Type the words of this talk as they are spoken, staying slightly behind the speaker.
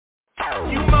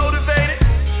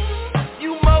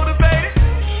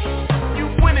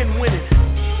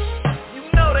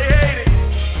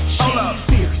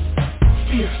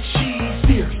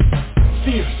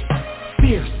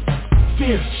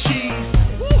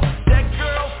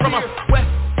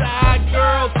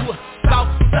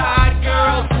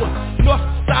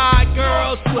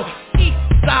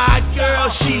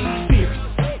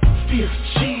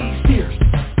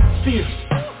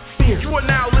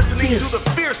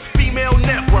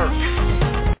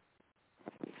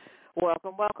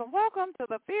Welcome, welcome, welcome to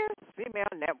the Fierce Female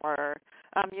Network.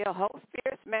 I'm your host,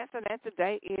 Fierce Manson, and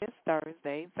today is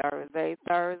Thursday.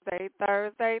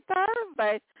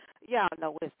 Y'all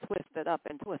know it's twisted up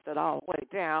and twisted all the way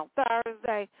down.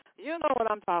 Thursday, you know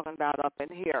what I'm talking about up in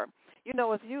here. You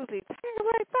know it's usually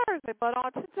Tangeray Thursday, but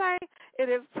on today, it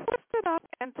is twisted up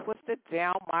and twisted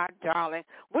down, my darling.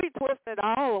 We twisted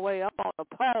all the way up on the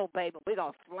pole, baby. We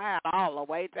going to slide all the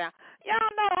way down. Y'all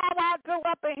know how I do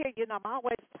up in here. You know, I'm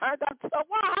always turned up to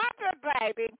 100,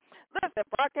 baby. Listen,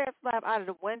 broadcast live out of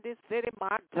the Windy City,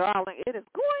 my darling. It is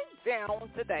going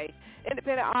down today.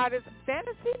 Independent artist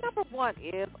Fantasy number 1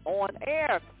 is on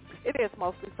air. It is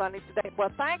mostly sunny today.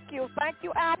 Well, thank you,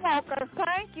 Al Walker.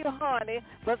 Thank you, honey,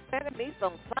 for sending me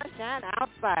some sunshine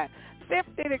outside.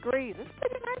 50 degrees. It's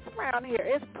pretty nice around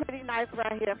here.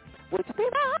 Would you be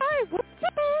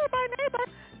my neighbor?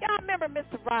 Y'all remember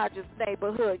Mr. Rogers'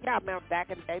 Neighborhood? Y'all remember back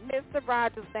in the day, Mr.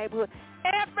 Rogers' Neighborhood?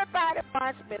 Everybody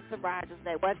watched Mr. Rogers'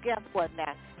 Neighborhood. Well, guess what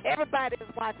now? Everybody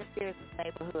is watching Fierce's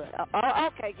Neighborhood.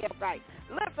 Okay, yeah, right.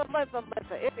 Listen.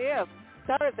 It is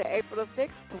Thursday, April the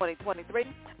 6th, 2023,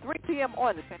 3 p.m.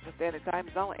 on the Central Standard Time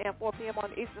Zone and 4 p.m.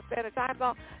 on the Eastern Standard Time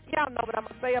Zone. Y'all know what I'm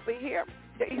going to say up in here.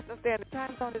 The Eastern Standard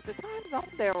Time Zone is the time zone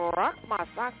that rocks my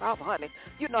socks off, honey.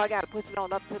 You know I got to push it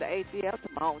on up to the ATL, to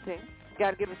my own team.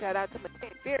 Got to give a shout-out to my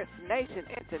team, Fierce Nation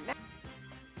International.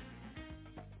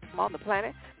 On the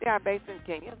planet. They are based in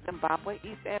Kenya, Zimbabwe,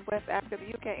 East and West Africa,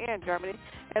 the UK, and Germany,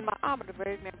 and my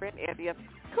honorary member in India.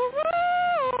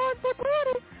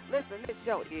 Listen, this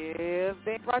show is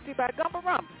being brought to you by Gumba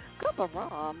Rum,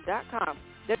 GumbaRum.com.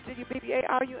 That's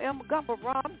GUBBARUM,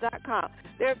 GumbaRum.com.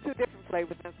 There are 2 different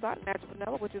flavors inside, natural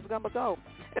vanilla, which is Gumba Gold,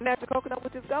 and natural coconut,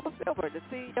 which is Gumba Silver. The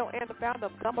CEO and the founder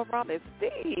of Gumba Rum is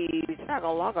Steve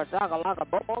Shagalaka,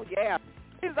 Bobo, yeah.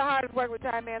 He's the hardest working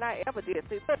retired man I ever did.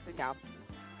 See, listen, y'all.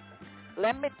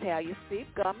 Let me tell you,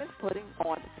 Steve Gum is putting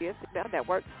on the Fierce Female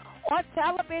Network on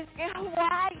television in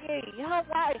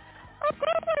Hawaii. I'm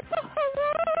going to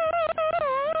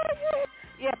Hawaii.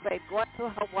 Yeah, babe, going to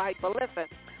Hawaii. But listen.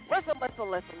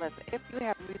 If you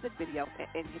have a music video,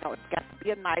 and you know, it's got to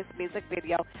be a nice music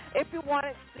video. If you want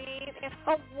it seen in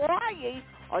Hawaii,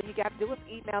 all you got to do is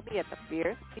email me at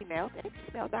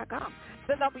thefiercefemales@gmail.com.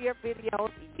 Send over your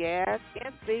videos. Yes,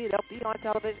 and see, they'll be on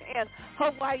television in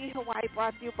Hawaii,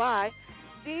 brought to you by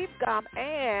Steve Gum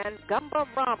and Gumba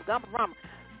Rum.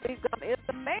 Steve Gum is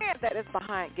the man that is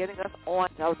behind getting us on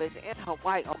television in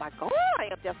Hawaii. Oh, my God, I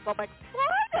am just so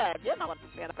excited. You know what I'm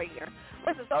saying up here.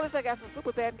 Listen, so I got some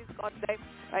super bad music on today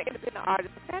by independent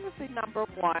artist Fantasy number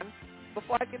 1.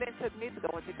 Before I get into the music, I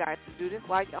want you guys to do this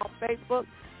while you're on Facebook.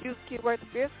 Use keyword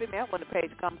Fierce Female when the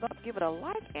page comes up. Give it a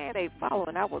like and a follow,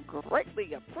 and I would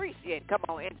greatly appreciate it. Come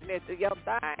on, engineer, do your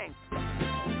thing.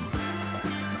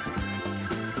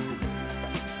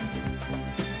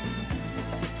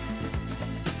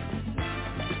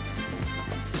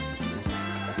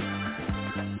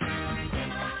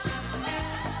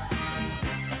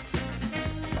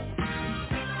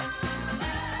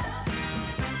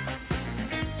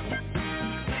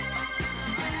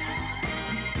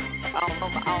 All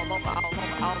over. Come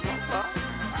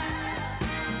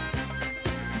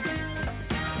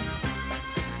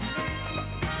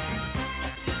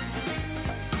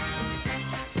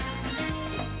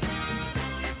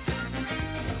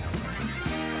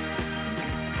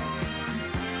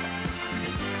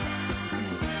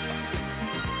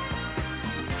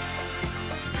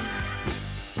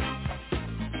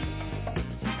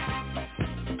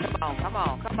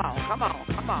on. Come on.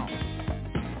 Come on.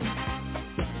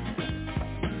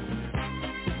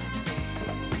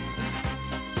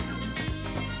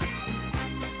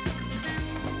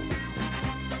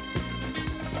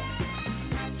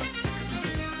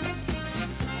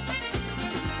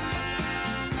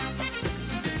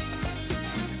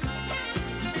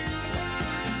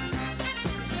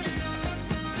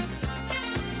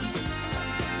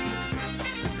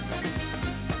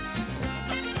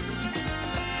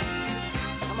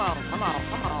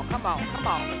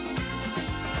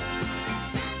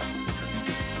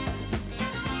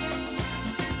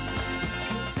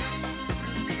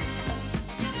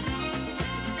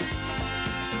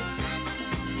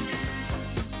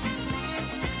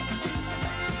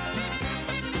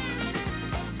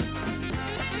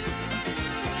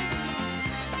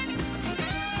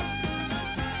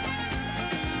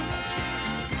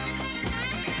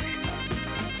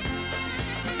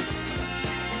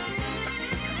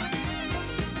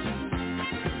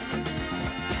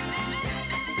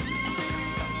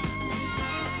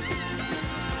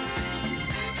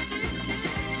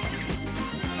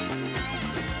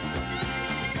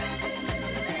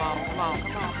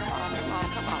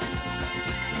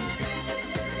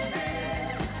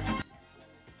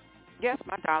 Yes,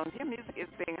 my darlings, your music is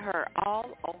being heard all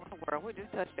over the world. We do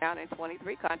touchdown in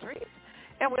 23 countries,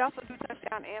 and we also do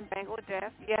touchdown in Bangladesh.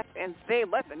 Yes, and they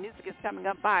listen. Music is coming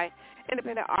up by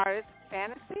independent artist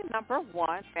Fantasy Number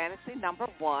One. Fantasy Number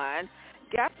One.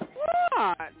 Guess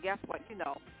what? Guess what? You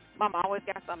know, Mama always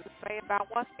got something to say about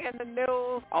what's in the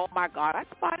news. Oh my God, I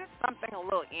spotted something a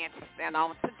little interesting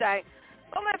on today.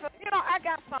 So listen, you know, I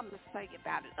got something to say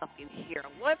about it up in here.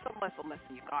 Listen,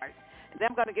 you guys. And then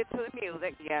I'm going to get to the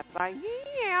music. Yes, I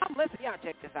am. Listen, y'all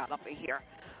check this out up in here.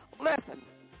 Listen,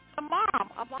 a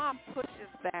mom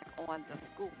pushes back on the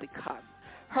school because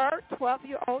her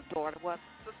 12-year-old daughter was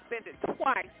suspended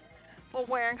twice for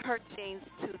wearing her jeans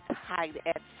too tight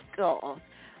at school.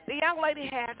 The young lady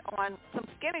had on some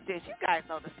skinny jeans. You guys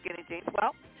know the skinny jeans.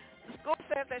 Well, the school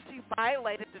says that she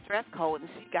violated the dress code and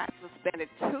she got suspended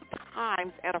 2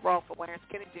 times in a row for wearing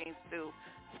skinny jeans to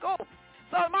school.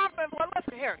 So the mom says, well,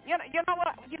 listen here. You know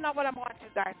what I want you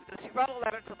guys to do. She wrote a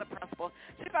letter to the principal.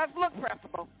 She says, look,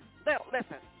 principal,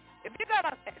 listen. If you're going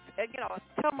to,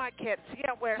 tell my kid she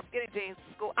can't wear skinny jeans to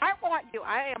school, I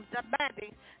am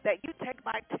demanding that you take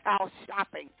my child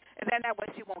shopping. And then that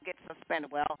way she won't get suspended.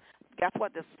 Well, guess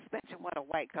what? The suspension went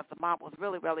away because the mom was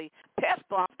really, really pissed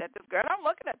off at this girl. And I'm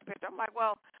looking at the picture. I'm like,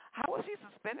 well, how was she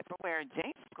suspended for wearing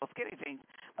jeans to school, skinny jeans?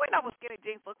 We know what skinny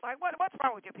jeans look like. What's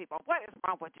wrong with you people? What is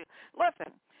wrong with you? Listen,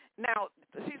 now,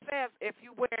 she says if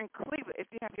you're wearing cleavage, if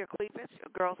you have your cleavage,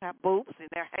 your girls have boobs and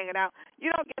they're hanging out,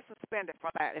 you don't get suspended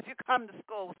for that. If you come to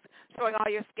school showing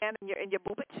all your skin and your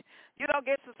boobage, you don't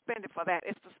get suspended for that.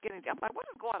 It's the skinny jeans. I'm like, what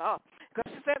is going on? Because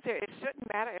she says here it shouldn't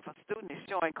matter if a student is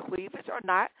showing cleavage or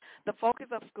not. The focus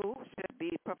of school should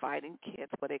be providing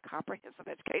kids with a comprehensive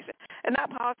education and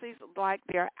not policies like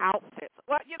their outfits.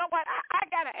 Well, you know what? I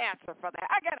got an answer for that.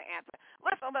 I got an answer.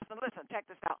 Listen. Check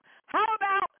this out. How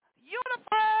about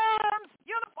uniforms?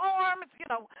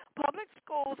 Public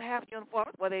schools have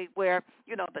uniforms where they wear,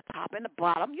 the top and the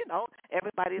bottom.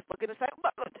 Everybody's looking to say,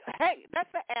 look, hey, that's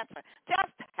the answer.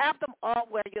 Just have them all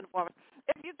wear uniforms.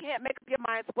 If you can't make up your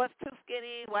minds what's too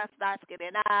skinny, what's not skinny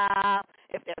enough,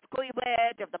 if there's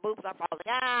cleavage, if the boobs are falling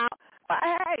out, but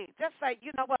hey, just say,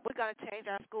 you know what, we're going to change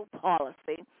our school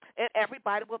policy, and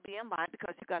everybody will be in line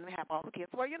because you're going to have all the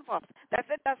kids wear uniforms. That's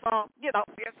it. That's all.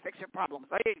 Fix your problems.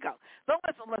 There you go. So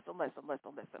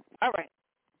listen. All right.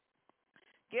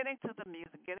 Getting to the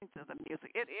music.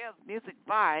 It is music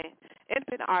by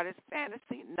independent artist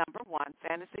Fantasy Number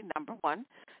One.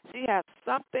 She has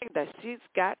something that she's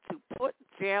got to put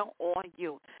down on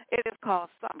you. It is called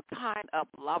Some Kind of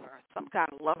Lover. Some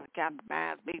Kind of Lover kind of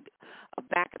reminds me of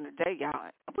back in the day,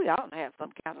 y'all. We all have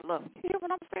some kind of love. You hear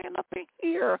what I'm saying up in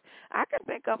here? I can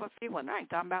think of a few, and I ain't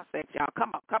talking about sex, y'all.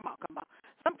 Come on.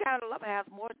 Some kind of love has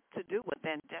more to do with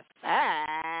than just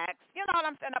sex. You know what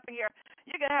I'm saying up in here?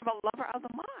 You can have a lover of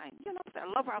the mind. You know what I'm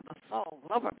saying? Lover of the soul,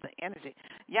 lover of the energy.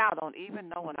 Y'all don't even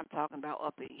know what I'm talking about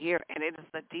up in here, and it is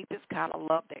the deepest kind of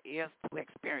love there is to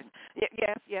experience.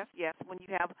 Yes. When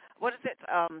you have,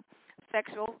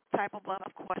 sexual type of love,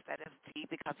 of course, that is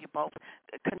deep because you're both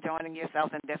conjoining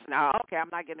yourselves in this. Now, okay, I'm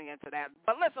not getting into that.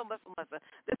 But listen.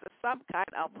 This is Some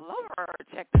Kind of Lover.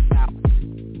 Check this out.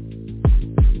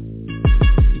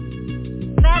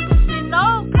 Fantasy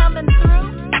No coming through.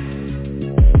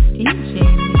 DJ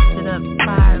mixed it up,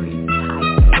 fiery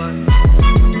type work.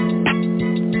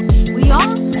 We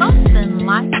all something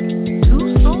like two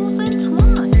souls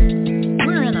entwined.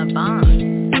 We're in a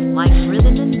bond, like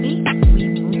rhythm and beat. We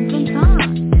move in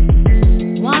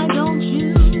time. Why don't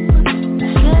you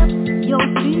step your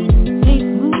feet, make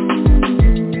moves,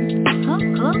 come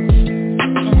close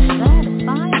and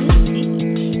satisfy this beat.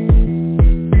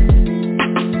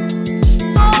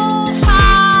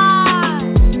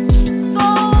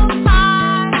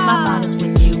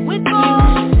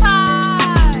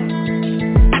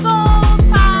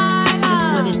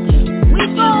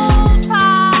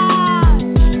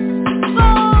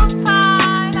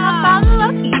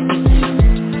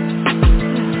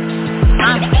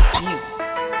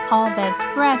 All that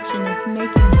scratching is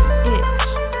making me itch.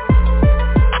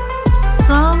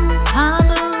 Some kind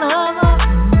of lover.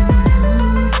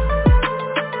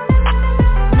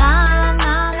 Nah.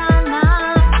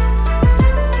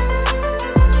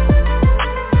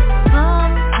 Some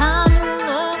kind of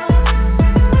lover.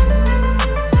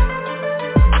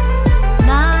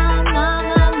 Nah.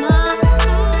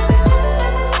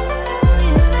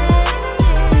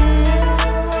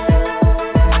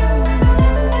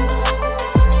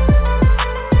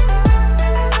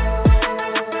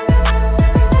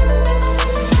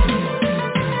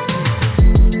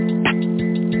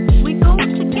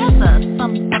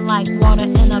 Something like water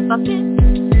in a bucket,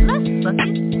 less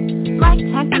bucket, like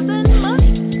taxes and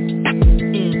money.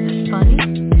 Is it funny.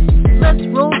 Let's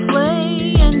role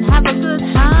play and have a good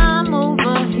time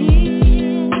over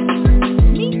here.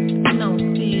 Me, no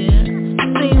fear.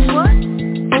 Say what?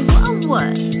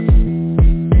 What?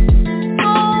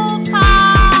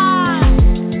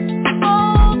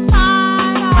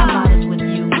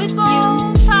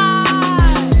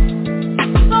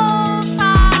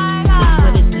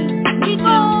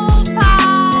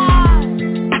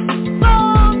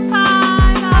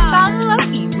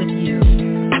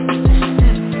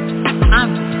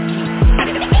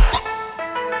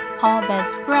 All that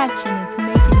scratching is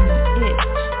making me itch.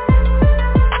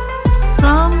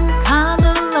 Some kind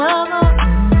of lover.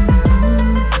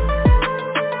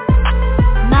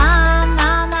 Nah,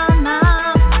 nah, nah,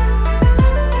 nah.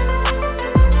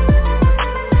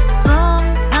 Some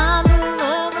kind of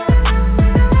lover.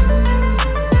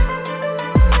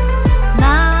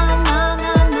 Nah, nah,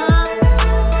 nah, nah.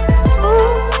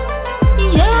 Ooh,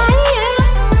 yeah, yeah.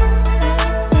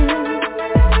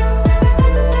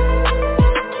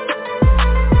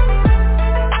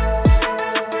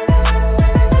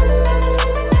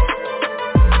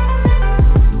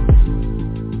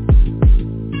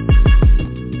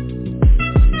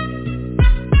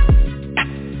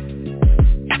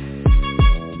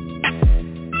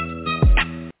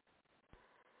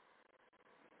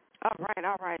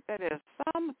 All right. That is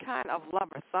Some Kind of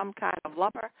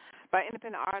Lover by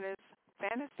independent artist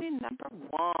Fantasy number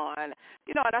 1.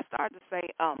 You know, and I started to say,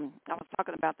 I was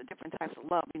talking about the different types of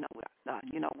love. We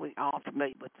all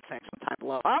familiar with the sexual type of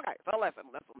love. Okay, so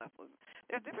listen.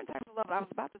 There's different types of love. I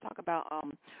was about to talk about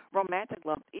romantic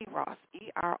love, eros,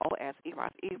 E-R-O-S,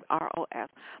 eros, E-R-O-S.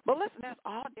 But listen, there's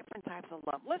all different types of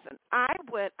love. Listen, I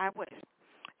wish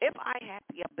if I had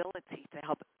the ability to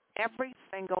help every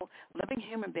single living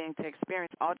human being to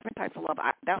experience all different types of love,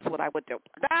 that's what I would do.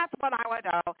 That's what I would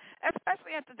do,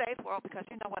 especially in today's world, because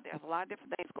you know what, there's a lot of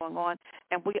different things going on,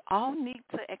 and we all need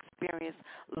to experience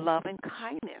love and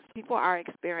kindness. People are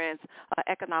experiencing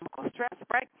economical stress,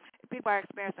 right? People are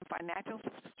experiencing financial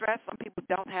stress. Some people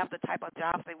don't have the type of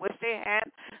jobs they wish they had.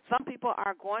 Some people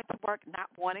are going to work not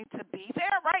wanting to be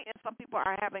there, right? And some people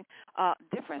are having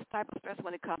different type of stress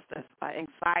when it comes to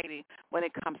anxiety, when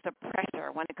it comes to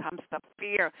pressure, when it comes to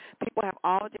fear. People have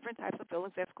all different types of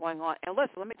feelings that's going on. And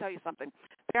listen, let me tell you something.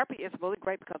 Therapy is really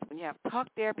great because when you have talk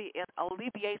therapy, it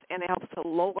alleviates and it helps to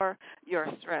lower your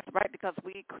stress, right? Because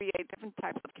we create different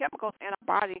types of chemicals in our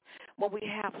body when we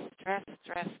have stress,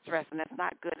 and that's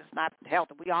not good. It's not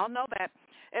healthy. We all know that.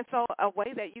 And so a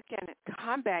way that you can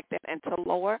combat that and to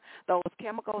lower those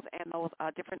chemicals and those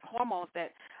different hormones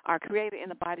that are created in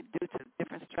the body due to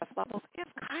different stress levels is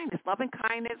kindness, loving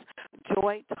kindness,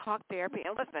 joy, talk therapy.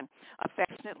 And listen,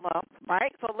 affectionate love,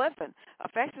 right? So listen,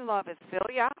 affectionate love is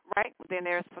philia, right? Then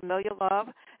there's familiar love,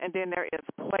 and then there is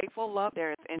playful love.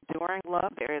 There is enduring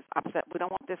love. There is upset. We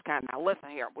don't want this kind. Now listen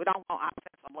here. We don't want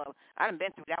upset love. I done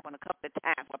been through that one a couple of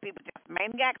times where people just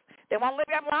maniacs. They want to live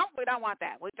that long. We don't want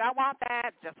that. We don't want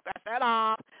that. Just scratch that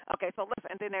off. Okay, so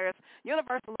listen. And then there's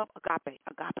universal love, agape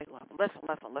love. Listen.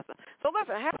 So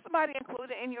listen, have somebody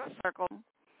included in your circle.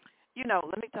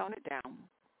 Let me tone it down.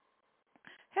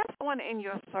 Have someone in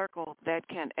your circle that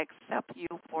can accept you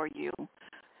for you.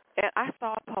 And I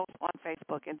saw a post on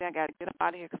Facebook, and then I got to get up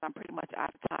out of here because I'm pretty much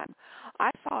out of time. I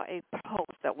saw a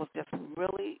post that was just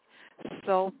really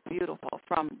so beautiful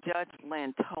from Judge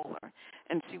Lynn Toler,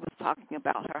 and she was talking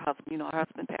about her husband. Her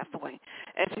husband passed away,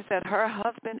 and she said her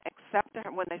husband accepted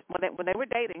her when they were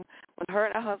dating. When her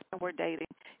and her husband were dating,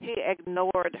 he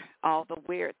ignored all the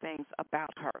weird things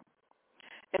about her,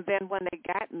 and then when they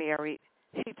got married,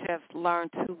 he just learned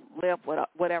to live with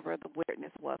whatever the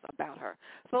weirdness was about her.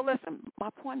 So listen, my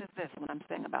point is this when I'm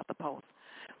saying about the post.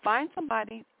 Find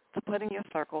somebody to put in your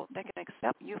circle that can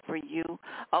accept you for you,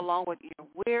 along with your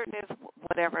weirdness,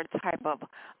 whatever type of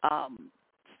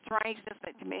strangeness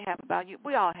that you may have about you.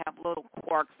 We all have little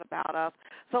quirks about us.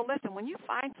 So listen, when you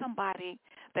find somebody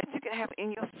that you can have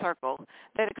in your circle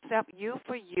that accepts you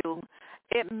for you,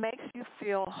 it makes you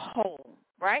feel whole,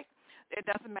 right? It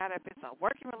doesn't matter if it's a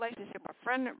working relationship, a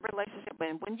friend relationship,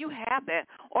 and when you have that,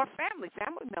 or family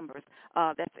members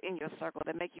that's in your circle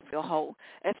that make you feel whole.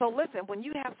 And so listen, when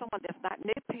you have someone that's not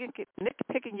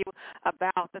nitpicking you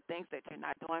about the things that you're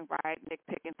not doing right,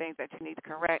 nitpicking things that you need to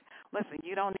correct, listen,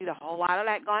 you don't need a whole lot of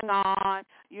that going on.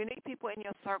 You need people in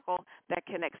your circle that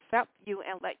can accept you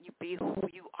and let you be who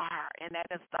you are, and that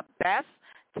is the best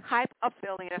type of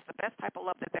feeling. That's the best type of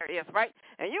love that there is, right?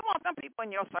 And you want some people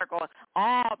in your circle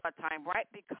all the time, right?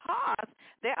 Because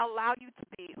they allow you to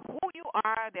be who you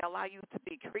are. They allow you to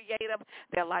be creative.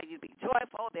 They allow you to be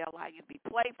joyful. They allow you to be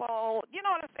playful. You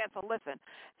know what I'm saying? So listen,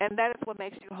 and that is what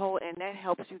makes you whole, and that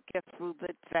helps you get through the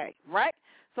day, right?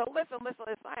 So listen.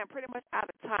 I am pretty much out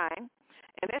of time,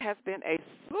 and it has been a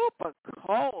super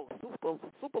cold,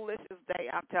 superlicious day.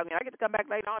 I'm telling you, I get to come back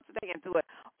later on today and do it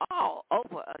all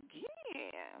over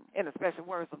again. In the special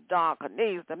words of Don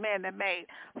Cornelius, the man that made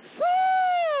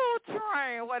Soul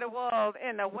Train what it was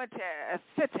in the winter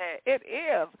city. It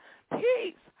is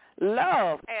peace,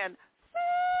 love, and